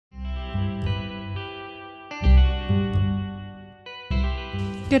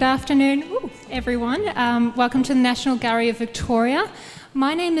Good afternoon, everyone. Welcome to the National Gallery of Victoria.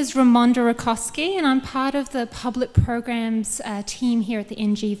 My name is Raymonda Rajkowski and I'm part of the public programs team here at the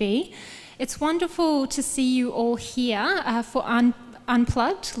NGV. It's wonderful to see you all here for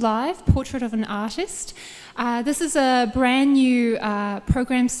Unplugged Live, Portrait of an Artist. This is a brand new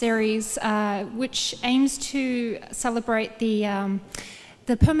program series which aims to celebrate the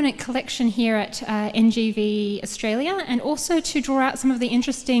permanent collection here at NGV Australia, and also to draw out some of the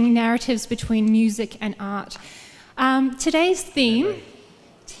interesting narratives between music and art. Today's theme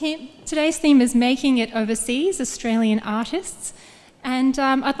is Making It Overseas, Australian Artists. And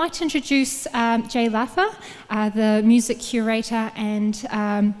I'd like to introduce Jay Laffer, the music curator and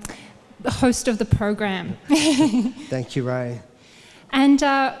the host of the program. Thank you, Ray. And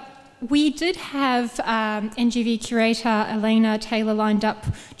we did have NGV curator Elena Taylor lined up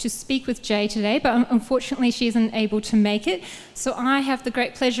to speak with Jay today, but unfortunately she isn't able to make it. So I have the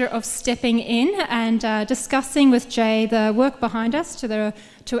great pleasure of stepping in and discussing with Jay the work behind us to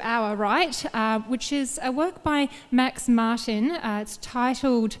our right, which is a work by Max Martin. It's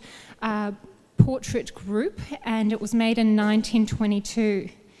titled Portrait Group, and it was made in 1922.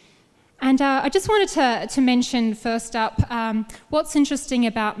 And I just wanted to mention first up what's interesting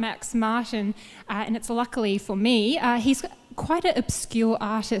about Max Martin, and it's luckily for me, he's quite an obscure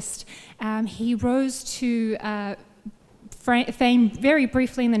artist. He rose to fame very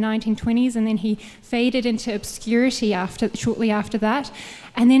briefly in the 1920s, and then he faded into obscurity shortly after that.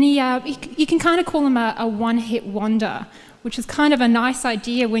 And then you can kind of call him a one-hit wonder, which is kind of a nice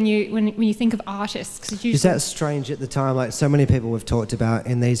idea when you think of artists. 'Cause usually is that strange at the time? Like so many people we've talked about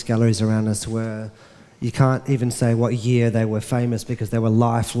in these galleries around us, where you can't even say what year they were famous because they were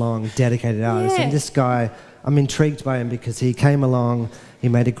lifelong dedicated artists. Yeah. And this guy, I'm intrigued by him because he came along, he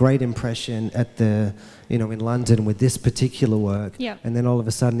made a great impression at in London with this particular work. Yeah. And then all of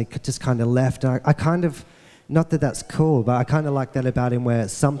a sudden he just kind of left. I kind of, not that that's cool, but I kind of like that about him, where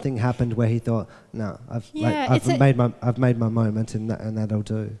something happened where he thought, no, I've made my moment, and that'll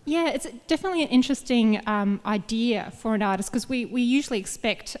do. Yeah, it's definitely an interesting idea for an artist, because we usually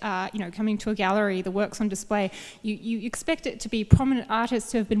expect, coming to a gallery, the works on display, you expect it to be prominent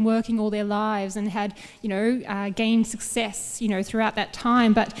artists who have been working all their lives and had, gained success, throughout that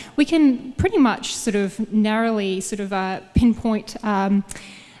time. But we can pretty much sort of narrowly pinpoint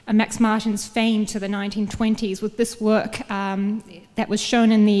Max Martin's fame to the 1920s with this work that was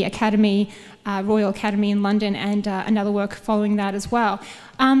shown in the Royal Academy in London, and another work following that as well.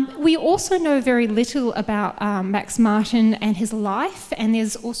 We also know very little about Max Martin and his life, and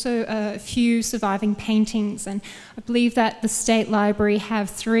there's also a few surviving paintings, and I believe that the State Library have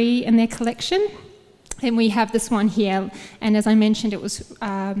 3 in their collection. And we have this one here, and as I mentioned, it was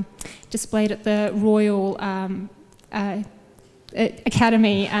displayed at the Royal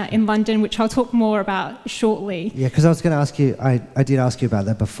Academy in London, which I'll talk more about shortly. Yeah, because I was going to ask you, I did ask you about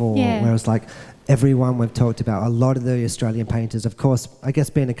that before, where it was like, everyone we've talked about, a lot of the Australian painters, of course, I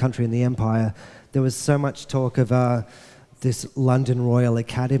guess being a country in the Empire, there was so much talk of this London Royal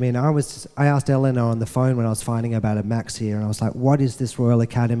Academy, and I asked Eleanor on the phone when I was finding about a Max here, and I was like, what is this Royal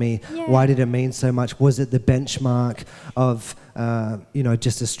Academy? Yeah. Why did it mean so much? Was it the benchmark of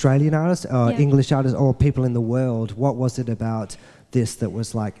just Australian artists or English artists or people in the world? What was it about this that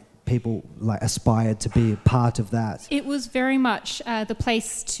was like people like aspired to be part of that? It was very much the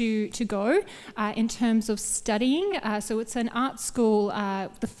place to go in terms of studying. So it's an art school,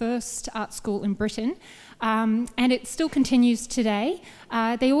 the first art school in Britain. And it still continues today.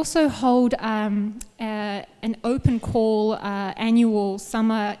 They also hold an open call annual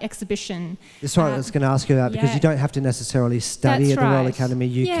summer exhibition. That's what I was going to ask you about, because you don't have to necessarily study at the Royal Academy.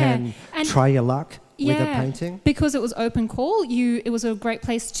 You can try your luck with a painting. Because it was open call, it was a great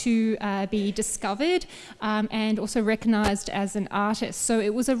place to be discovered and also recognised as an artist. So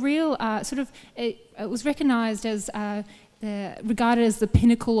it was a real it was recognised as regarded as the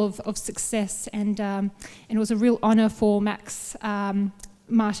pinnacle of success, and it was a real honour for Max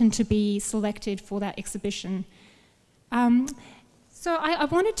Martin to be selected for that exhibition. So I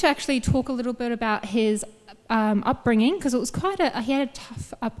wanted to actually talk a little bit about his upbringing, because it was he had a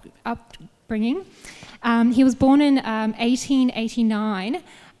tough upbringing. He was born in 1889.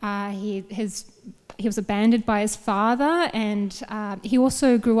 He was abandoned by his father, and he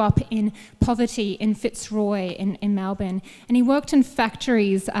also grew up in poverty in Fitzroy in Melbourne. And he worked in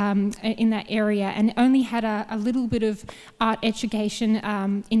factories in that area, and only had a little bit of art education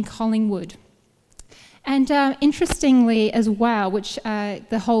in Collingwood. And interestingly as well, which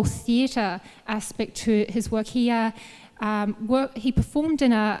the whole theatre aspect to his work, he performed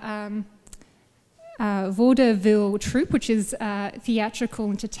in vaudeville troupe, which is theatrical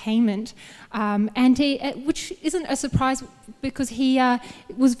entertainment, and which isn't a surprise because he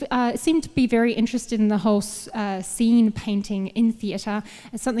seemed to be very interested in the whole scene painting in theatre.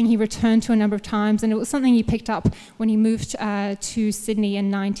 It's something he returned to a number of times, and it was something he picked up when he moved to Sydney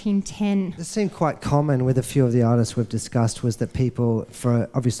in 1910. It seemed quite common with a few of the artists we've discussed was that people,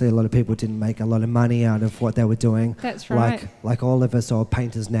 obviously a lot of people didn't make a lot of money out of what they were doing. That's right. Like all of us, or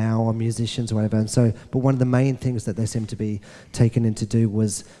painters now, or musicians or whatever. And so, but one of the main things that they seemed to be taken in to do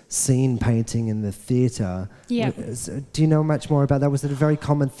was scene painting in the theatre. Yeah. Do you know much more about that? Was it a very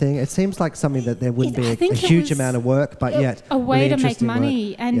common thing? It seems like something that there wouldn't be a huge amount of work, but yet a way really to make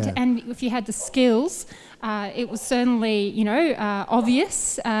money. Work. And if you had the skills, it was certainly,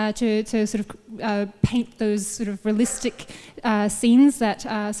 obvious to sort of paint those sort of realistic scenes that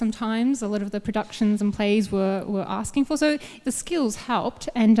sometimes a lot of the productions and plays were asking for. So the skills helped,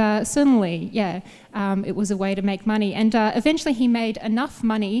 and certainly, it was a way to make money. And eventually he made enough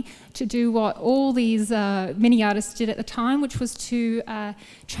money to do what all these many artists did at the time, which was to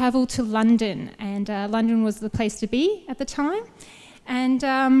travel to London. And London was the place to be at the time. And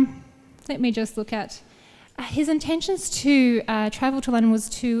let me just look at... his intentions to travel to London was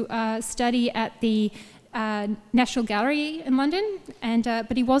to study at the National Gallery in London,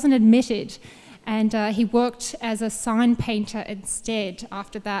 but he wasn't admitted, and he worked as a sign painter instead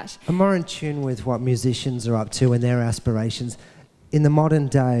after that. I'm more in tune with what musicians are up to and their aspirations. In the modern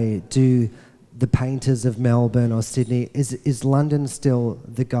day, do the painters of Melbourne or Sydney, is London still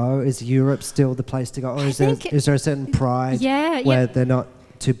the go? Is Europe still the place to go? Or is there a certain pride where they're not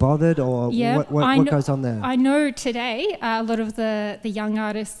too bothered, or what goes on there? I know today a lot of the young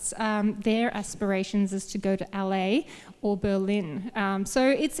artists, their aspirations is to go to LA or Berlin. So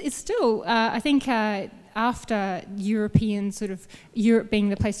it's still, I think, after Europe being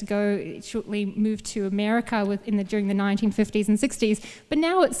the place to go, it shortly moved to America during the 1950s and 60s. But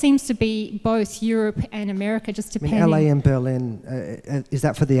now it seems to be both Europe and America, just depending. LA and Berlin, is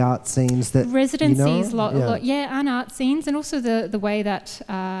that for the art scenes that residencies? And art scenes, and also the way that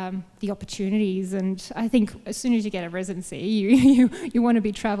the opportunities. And I think as soon as you get a residency, you want to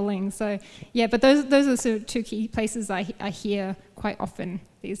be traveling. So but those are sort of two key places I hear quite often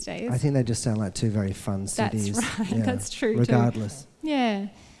these days. I think they just sound like two very fun cities. That's right. Yeah, that's true. Regardless. Too. Yeah.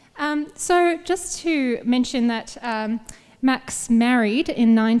 So just to mention that Max married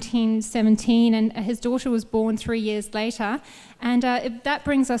in 1917, and his daughter was born 3 years later, and that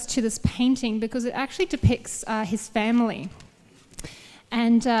brings us to this painting because it actually depicts his family.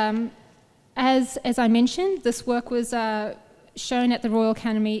 And as I mentioned, this work was shown at the Royal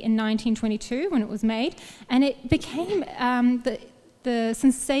Academy in 1922 when it was made, and it became the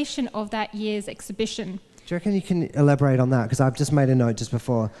sensation of that year's exhibition. Do you reckon you can elaborate on that? Because I've just made a note just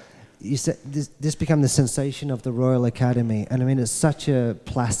before. You said this became the sensation of the Royal Academy, and I mean, it's such a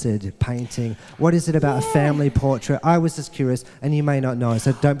placid painting. What is it about a family portrait? I was just curious, and you may not know,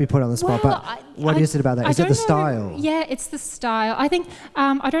 so don't be put on the spot, but what is it about that? Is it the style? Yeah, it's the style. I think,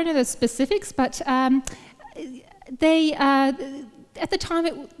 I don't know the specifics, but at the time,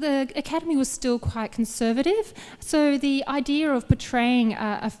 the Academy was still quite conservative, so the idea of portraying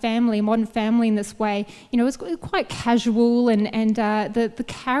a modern family in this way, was quite casual, and the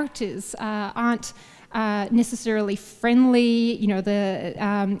characters aren't necessarily friendly.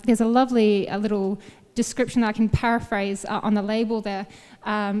 There's a lovely little description that I can paraphrase on the label there.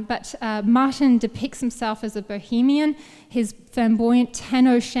 But Martin depicts himself as a bohemian. His flamboyant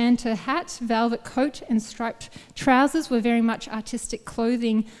tam-o'-shanter hat, velvet coat and striped trousers were very much artistic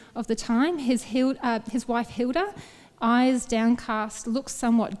clothing of the time. His wife Hilda, eyes downcast, looks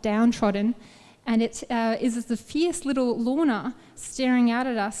somewhat downtrodden, and it is the fierce little Lorna staring out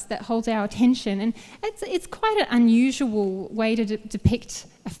at us that holds our attention. And it's quite an unusual way to depict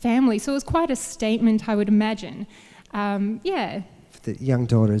a family, so it was quite a statement, I would imagine. The young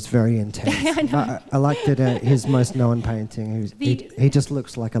daughter is very intense. I like that his most known painting, he just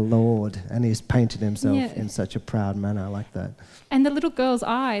looks like a lord, and he's painted himself in such a proud manner. I like that. And the little girl's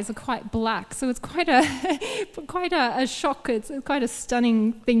eyes are quite black, so it's quite a shock. It's quite a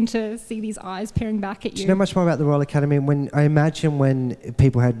stunning thing to see these eyes peering back at you. Do you know much more about the Royal Academy? I imagine when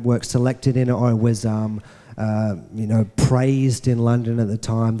people had work selected in it, or it was praised in London at the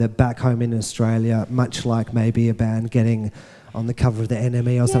time, that back home in Australia, much like maybe a band getting on the cover of The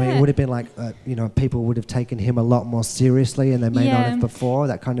Enemy or something, it would have been like, people would have taken him a lot more seriously, and they may not have before,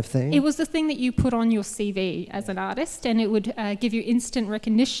 that kind of thing. It was the thing that you put on your CV as an artist, and it would give you instant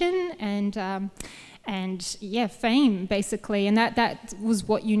recognition, and yeah, fame basically, and that was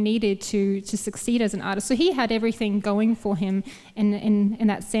what you needed to succeed as an artist. So he had everything going for him in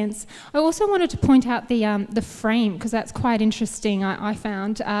that sense. I also wanted to point out the frame, because that's quite interesting. I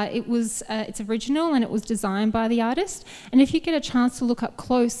found it's original and it was designed by the artist. And if you get a chance to look up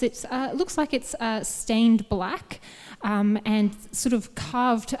close, it looks like it's stained black. And sort of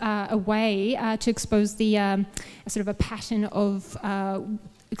carved away to expose the sort of a pattern of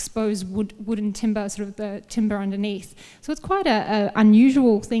exposed wooden timber, sort of the timber underneath. So it's quite a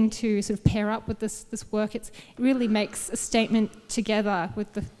unusual thing to sort of pair up with this work. It really makes a statement together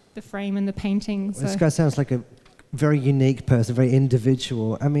with the frame and the painting. So. This guy sounds like a very unique person, very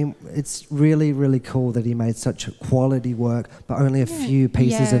individual. I mean, it's really, really cool that he made such quality work, but only a few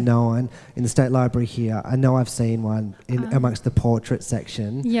pieces are known in the State Library here. I know I've seen one amongst the portrait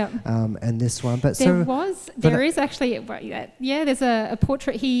section, and this one. But there is actually, there's a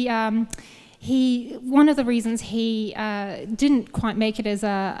portrait. One of the reasons he didn't quite make it as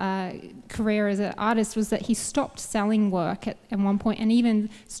a career as an artist was that he stopped selling work at one point, and even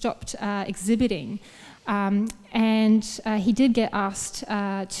stopped exhibiting. And he did get asked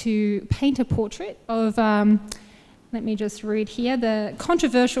to paint a portrait of, let me just read here, the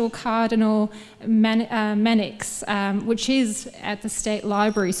controversial Cardinal Mannix, which is at the State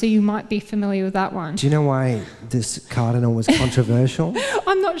Library, so you might be familiar with that one. Do you know why this cardinal was controversial?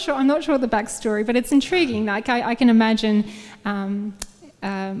 I'm not sure the backstory, but it's intriguing. Like I can imagine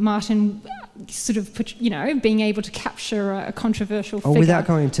Martin sort of being able to capture a controversial figure. Without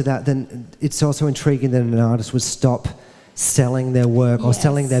going into that, then it's also intriguing that an artist would stop selling their work or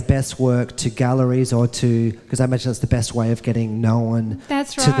selling their best work to galleries or to, because I imagine that's the best way of getting known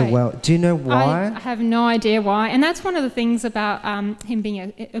to the world. Do you know why? I have no idea why. And that's one of the things about him being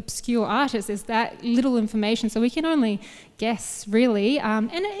an obscure artist, is that little information. So we can only guess, really. And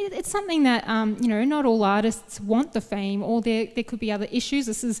it's something that, not all artists want the fame, or there could be other issues.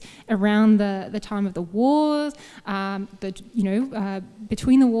 This is around the time of the wars,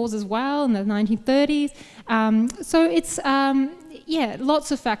 between the wars as well, in the 1930s. So it's,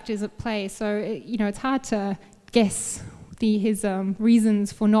 lots of factors at play. So, it's hard to guess his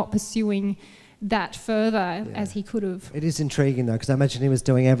reasons for not pursuing that further as he could have. It is intriguing, though, because I imagine he was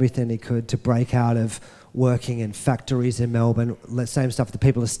doing everything he could to break out of working in factories in Melbourne, the same stuff that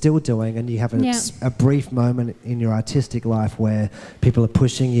people are still doing, and you have a brief moment in your artistic life where people are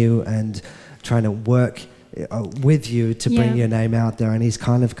pushing you and trying to work with you to bring your name out there, and he's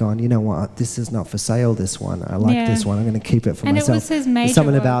kind of gone, you know what, this is not for sale, this one. I like this one, I'm going to keep it for myself. And it was his major There's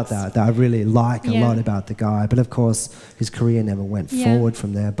something works about that I really like a lot about the guy, but of course his career never went forward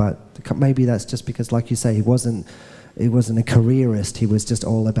from there. But maybe that's just because, like you say, he wasn't a careerist. He was just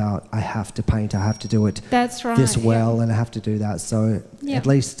all about, I have to paint, I have to do it this well, and I have to do that. So at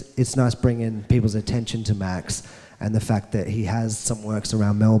least it's nice bringing people's attention to Max and the fact that he has some works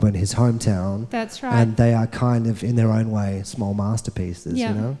around Melbourne, his hometown. That's right. And they are kind of, in their own way, small masterpieces, you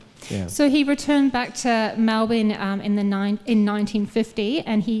know? Yeah. So he returned back to Melbourne in 1950,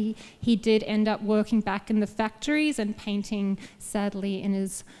 and he did end up working back in the factories and painting, sadly, in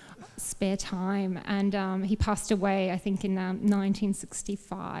his spare time. And he passed away, I think, in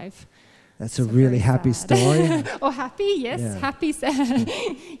 1965. That's a really happy story. Or happy, yes, happy, sad.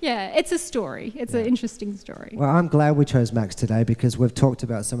 It's a story. It's an interesting story. Well, I'm glad we chose Max today, because we've talked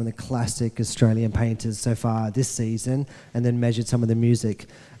about some of the classic Australian painters so far this season, and then measured some of the music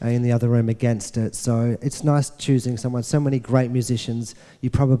in the other room against it. So it's nice choosing someone, so many great musicians you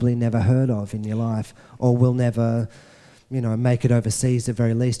probably never heard of in your life, or will never make it overseas at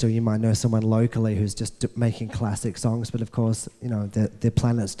very least, or you might know someone locally who's just making classic songs, but of course, the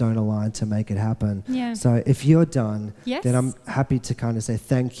planets don't align to make it happen. Yeah. So if you're done, then I'm happy to kind of say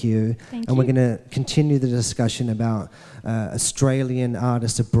thank you. We're going to continue the discussion about Australian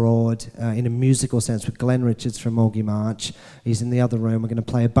artists abroad in a musical sense with Glenn Richards from Augie March. He's in the other room. We're going to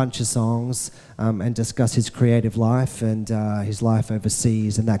play a bunch of songs and discuss his creative life and his life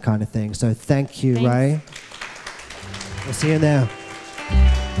overseas and that kind of thing. So thank you, Ray. We'll see you now.